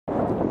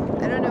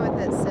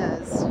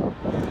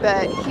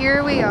But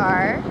here we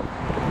are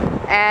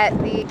at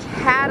the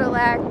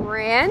Cadillac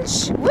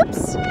Ranch.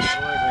 Whoops!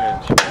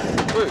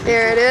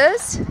 There it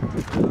is.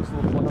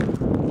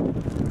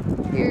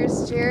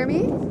 Here's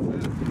Jeremy.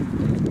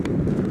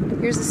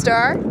 Here's the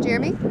star,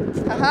 Jeremy.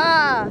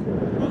 Haha!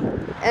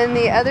 And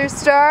the other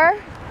star,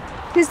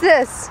 who's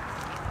this?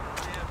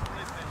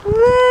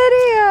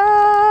 Lydia!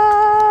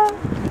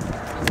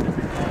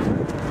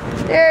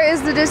 There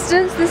is the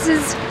distance. This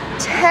is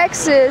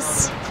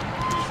Texas.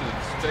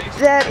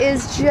 That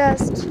is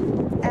just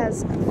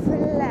as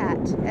flat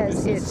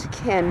as it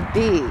can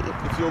be.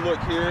 If you look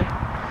here.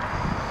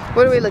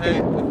 What are we looking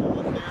at?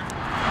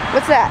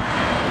 What's that?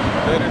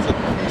 That is a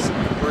piece of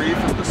debris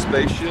from the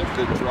spaceship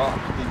that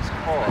dropped these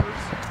cars.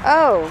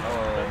 Oh.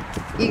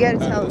 You gotta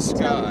tell the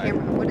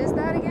camera. What is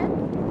that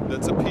again?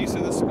 That's a piece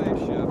of the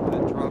spaceship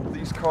that dropped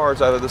these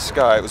cars out of the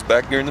sky. It was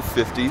back during the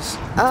 50s.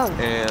 Oh.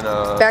 And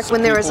back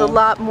when there was a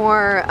lot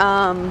more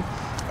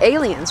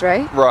aliens,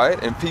 right?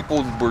 Right, and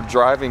people were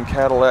driving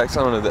Cadillacs.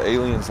 I don't know, the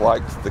aliens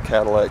liked the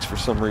Cadillacs for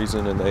some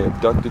reason, and they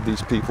abducted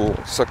these people,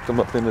 sucked them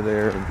up into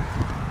there,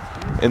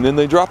 and then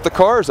they dropped the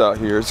cars out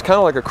here. It's kind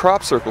of like a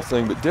crop circle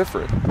thing, but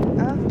different.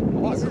 Oh,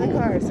 these are the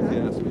cars, huh?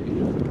 Yeah.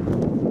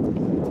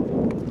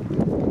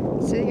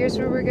 So here's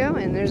where we're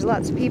going. There's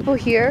lots of people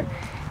here.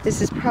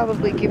 This is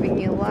probably giving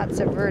me lots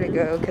of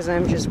vertigo because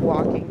I'm just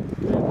walking.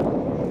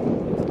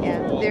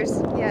 Yeah, there's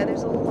a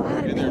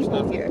lot of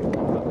people here.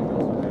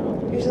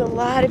 There's a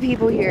lot of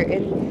people here,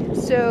 and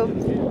so,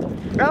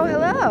 oh,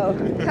 hello,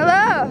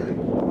 hello,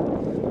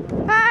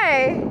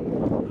 hi,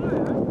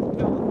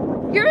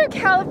 you're in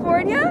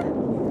California?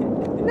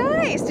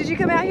 Nice, did you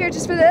come out here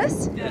just for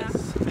this?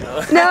 Yes.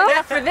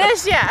 No? For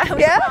this, yeah.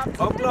 Yeah?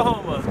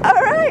 Oklahoma.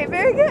 All right,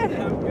 very good.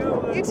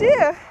 You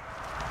too.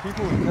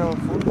 People in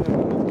California.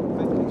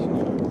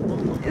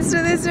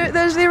 So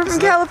they were from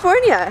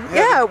California.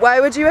 Yeah, why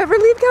would you ever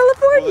leave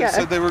California? Well, they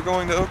said they were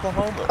going to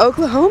Oklahoma.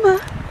 Oklahoma?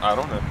 I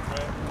don't know.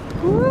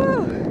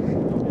 Woo.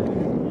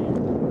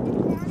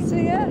 So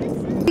yeah.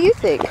 What do you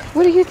think?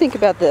 What do you think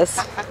about this?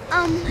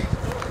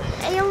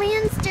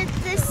 Aliens did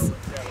this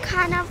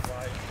kind of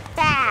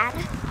bad,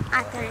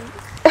 I think.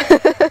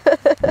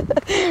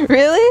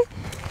 Really?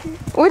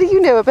 What do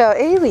you know about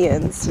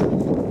aliens?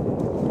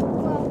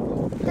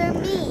 Well, they're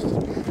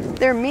mean.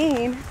 They're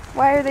mean?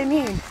 Why are they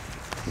mean?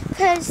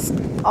 Because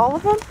All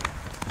of them?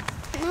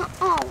 not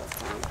all of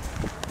them.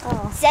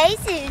 Oh.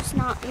 Zezu's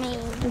not mean.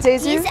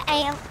 Zezu? He's an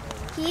alien.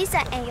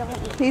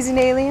 He's an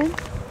alien?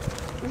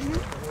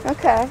 Mm-hmm.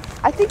 Okay.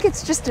 I think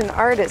it's just an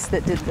artist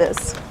that did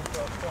this.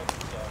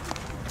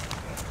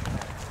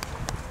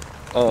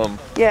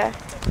 Yeah.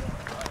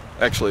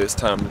 Actually, it's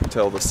time to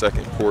tell the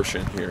second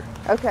portion here.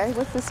 Okay,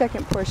 what's the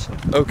second portion?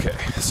 Okay,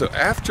 so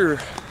after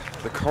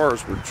the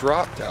cars were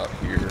dropped out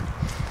here,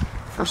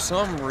 for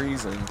some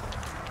reason,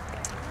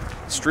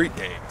 street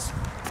gangs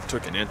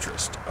took an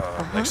interest.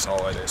 They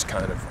saw it as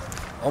kind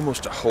of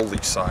almost a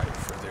holy site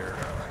for their...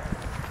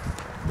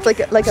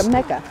 Like a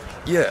mecca.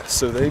 Yeah,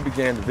 so they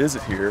began to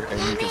visit here,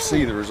 and you can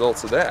see the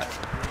results of that.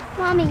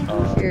 Mommy.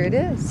 Here it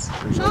is.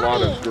 There's a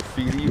lot of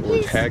graffiti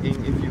or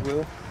tagging, if you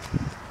will.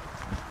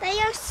 They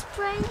are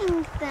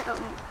spraying them.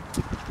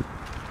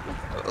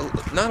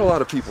 Not a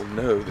lot of people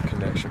know the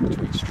connection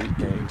between street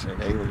gangs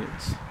and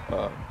aliens.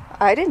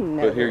 I didn't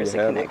know But here there was you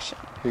a have connection.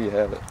 it. Here you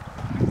have it.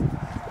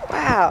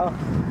 Wow.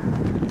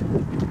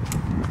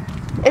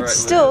 It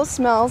still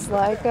smells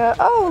like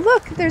oh,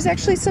 look, there's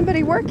actually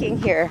somebody working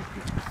here.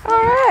 All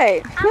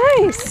right,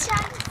 nice.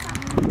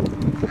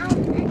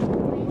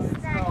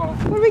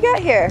 What do we got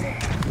here?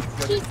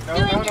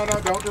 No,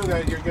 don't do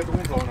that. You're going to get the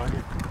wind blowing on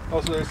you.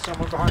 Also, there's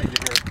someone behind you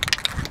here.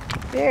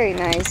 Very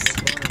nice.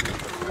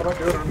 How about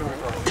doing it on the way?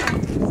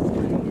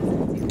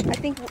 I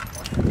think,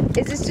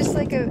 is this just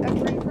like a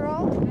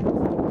free-for-all?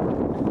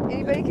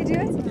 Anybody could do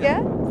it?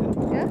 Yeah?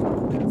 Yeah?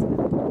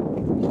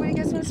 What do you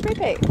guys want to spray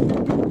paint? Do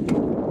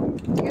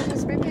you guys want to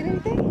spray paint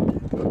anything?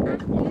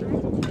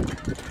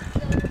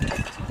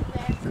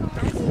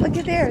 Look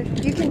at there.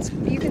 You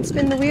can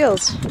spin the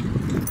wheels.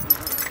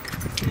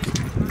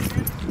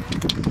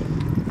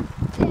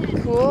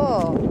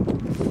 Cool.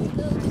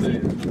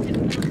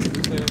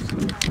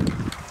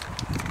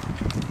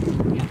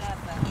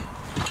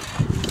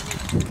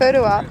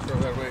 Photo op.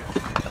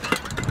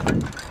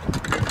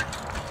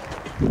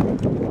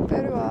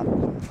 Photo op.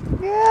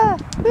 Yeah.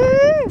 Woo!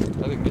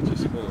 I think it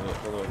just hold on.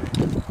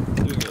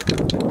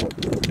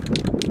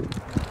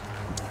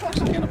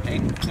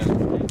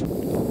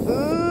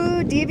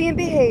 Ooh, deviant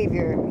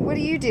behavior. What are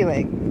you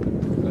doing?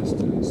 That's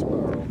the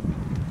spiral.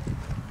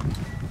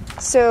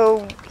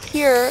 So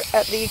here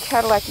at the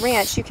Cadillac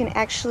Ranch, you can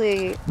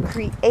actually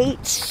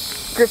create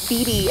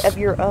graffiti of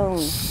your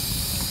own.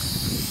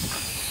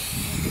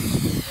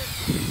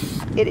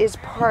 It is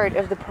part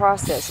of the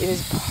process. It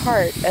is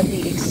part of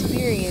the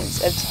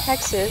experience of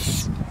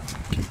Texas.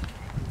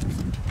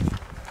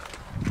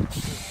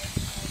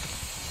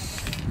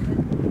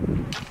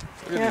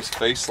 Look at this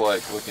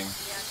face-like looking.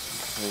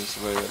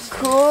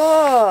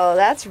 Cool.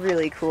 That's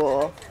really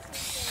cool.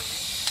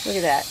 Look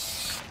at that.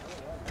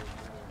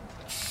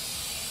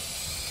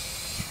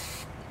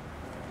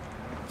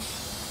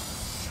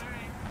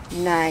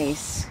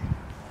 Nice.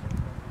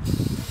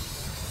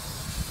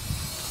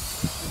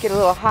 Get a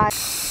little hot.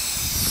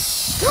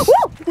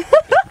 Woo!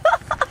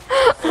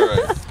 Alright.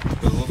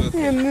 A little bit. I'm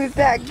gonna move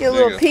back, get a There you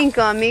little go. pink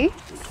on me.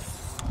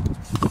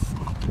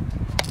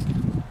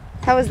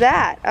 How was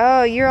that?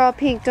 Oh, you're all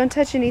pink. Don't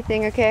touch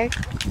anything, okay?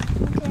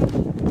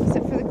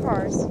 Except for the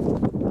cars.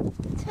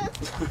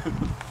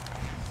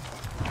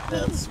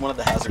 That's one of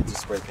the hazards of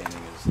spray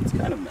painting is it's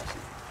kind of messy.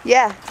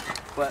 Yeah.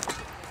 But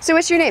So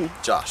what's your name?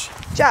 Josh.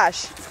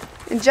 Josh.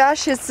 And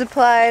Josh has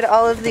supplied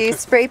all of the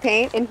spray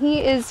paint, and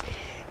he is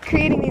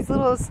creating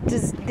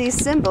these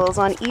symbols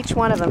on each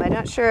one of them. I'm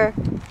not sure.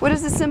 What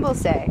does the symbol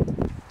say?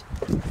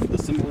 The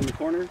symbol in the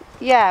corner?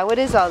 Yeah, what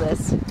is all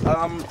this?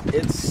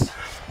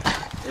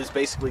 It's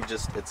basically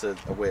just it's a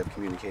way of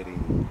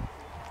communicating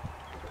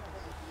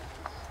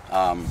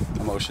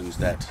emotions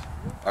that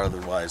are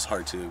otherwise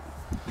hard to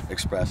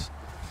express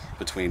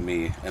between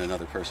me and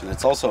another person.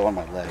 It's also on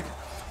my leg.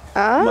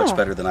 Oh. Much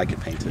better than I could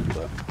paint it,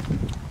 but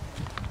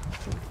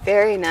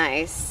Very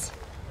nice.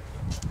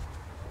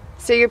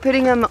 So you're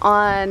putting them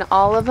on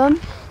all of them?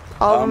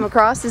 All of them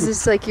across? Is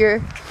this like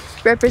your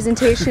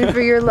representation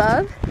for your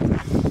love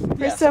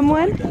for yeah,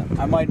 someone? something like that.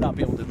 I might not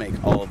be able to make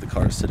all of the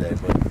cars today,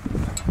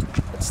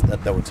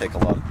 but that would take a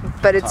lot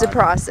of But it's a time.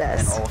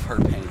 process. And all of her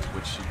paint,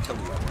 which she killed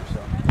me over, so.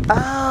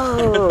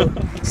 Oh,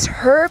 it's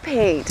her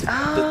paint.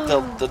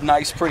 Oh. The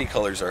nice, pretty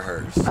colors are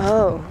hers.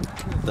 Oh.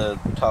 The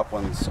top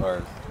ones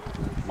are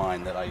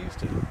mine that I used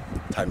to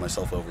tie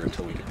myself over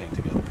until we could paint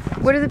together.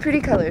 What are the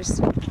pretty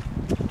colors?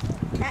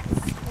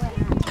 That's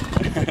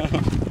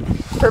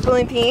Purple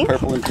and pink?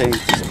 Purple and pink,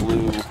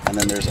 blue, and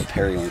then there's a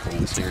periwinkle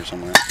in here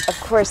somewhere. Of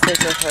course those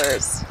are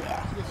hers.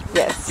 Yeah.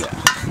 Yes,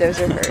 Yeah. those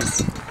are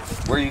hers.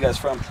 Where are you guys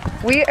from?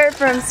 We are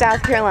from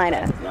South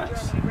Carolina.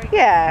 Nice.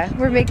 Yeah,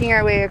 we're making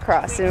our way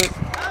across, and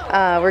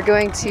we're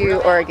going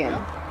to Oregon.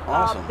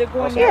 Awesome. Yeah.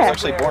 I was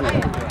actually born in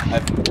Oregon. I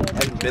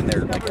haven't been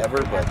there like ever,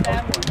 but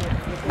I was born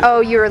there. Oh,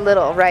 you were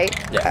little, right?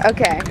 Yeah.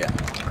 Okay. Yeah.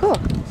 Cool.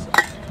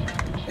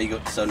 Are you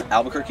go, so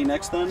Albuquerque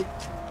next then?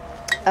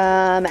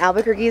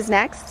 Albuquerque is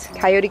next,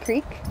 Coyote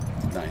Creek,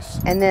 Nice.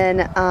 and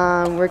then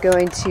we're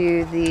going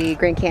to the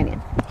Grand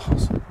Canyon.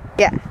 Awesome.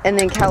 Yeah, and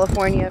then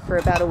California for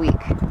about a week,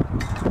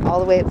 all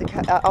the way up the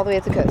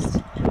coast.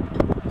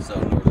 So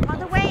northern all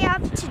the way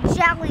up to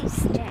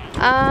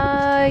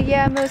Jellystone.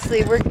 Yeah,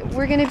 mostly.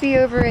 We're gonna be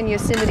over in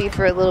Yosemite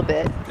for a little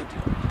bit. Good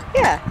deal.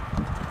 Yeah.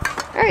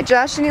 All right,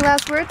 Josh. Any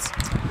last words?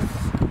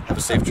 Have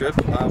a safe trip.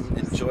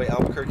 Enjoy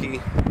Albuquerque.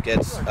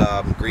 Get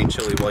green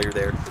chili while you're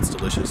there. It's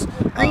delicious.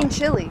 Green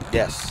chili.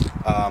 Yes.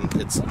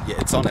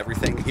 It's on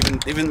everything.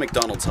 Even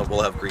McDonald's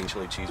will have green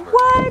chili cheeseburger.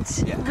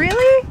 What? Yeah.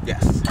 Really?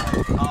 Yes.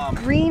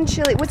 Green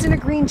chili. What's in a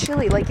green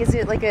chili? Like, is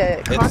it like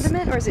a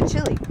condiment or is it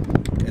chili?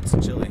 It's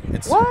chili.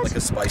 It's What? like a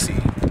spicy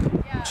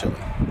chili.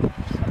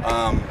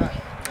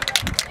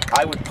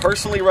 I would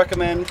personally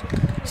recommend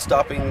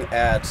stopping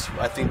at,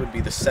 I think would be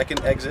the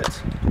second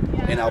exit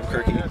in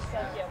Albuquerque.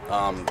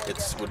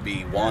 It would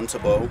be Juan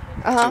Tabo,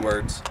 2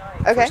 words.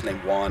 Okay. First name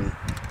Juan.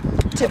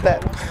 Tipo.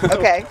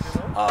 Okay.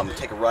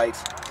 Take a right,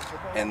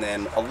 and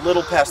then a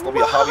little past there'll be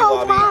a Hobby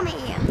Whoa, Lobby,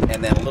 Mommy.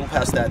 and then a little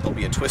past that there'll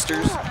be a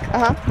Twister's.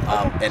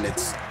 And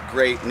it's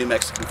great New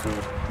Mexican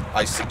food.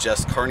 I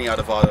suggest carne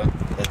asada.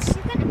 It's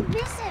You're gonna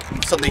miss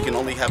it. something you can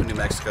only have in New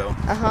Mexico.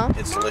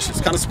 It's delicious.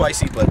 It's kind of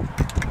spicy, but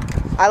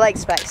I like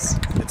spice.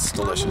 it's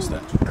delicious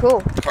then.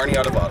 Cool. Carne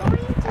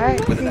asada. All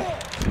right. With an A.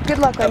 Good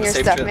luck Have on a your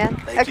safe stuff, trip. man.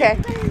 Thank Okay.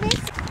 you. You're gonna miss it.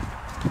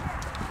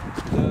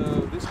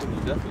 This one you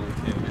definitely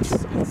can. It's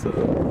a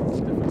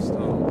different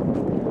style.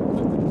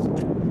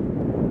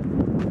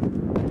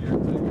 Here,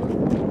 tell you what,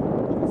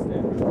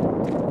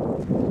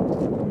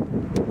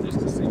 just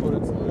to see what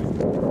it's like.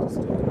 Just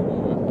stand in the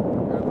moment,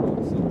 grab a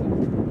little something.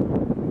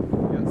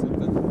 You got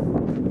something?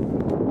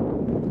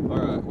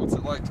 Alright, what's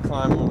it like to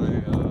climb on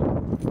a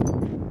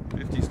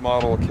 50s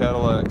model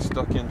Cadillac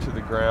stuck into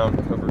the ground,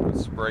 covered with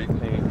spray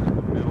paint in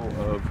the middle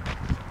of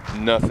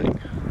nothing?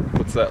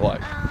 What's that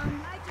like?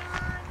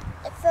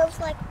 It feels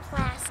like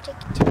plastic.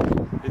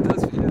 It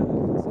does, yeah.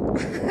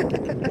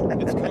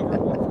 It's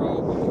covered with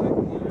probably like,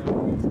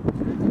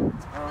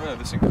 I don't know,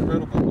 this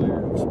incredible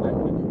layer of spray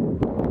paint.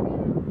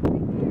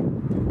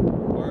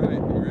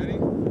 Alright, you ready?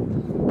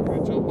 You're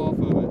gonna jump off of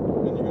it,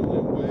 and you're gonna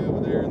land way over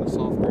there in the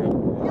soft ground.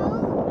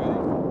 Ready?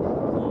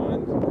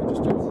 One,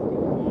 just jump.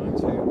 1,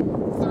 2,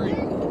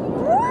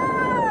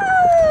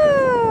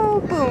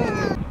 3.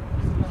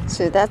 Boom.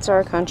 So that's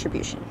our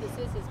contribution.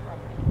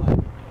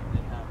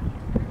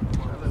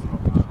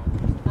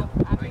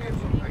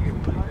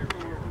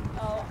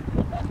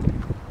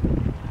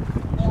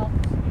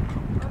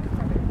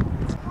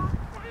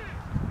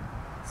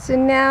 So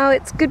now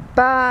it's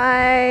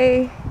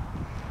goodbye.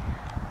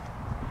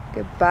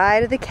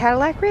 Goodbye to the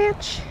Cadillac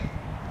Ranch.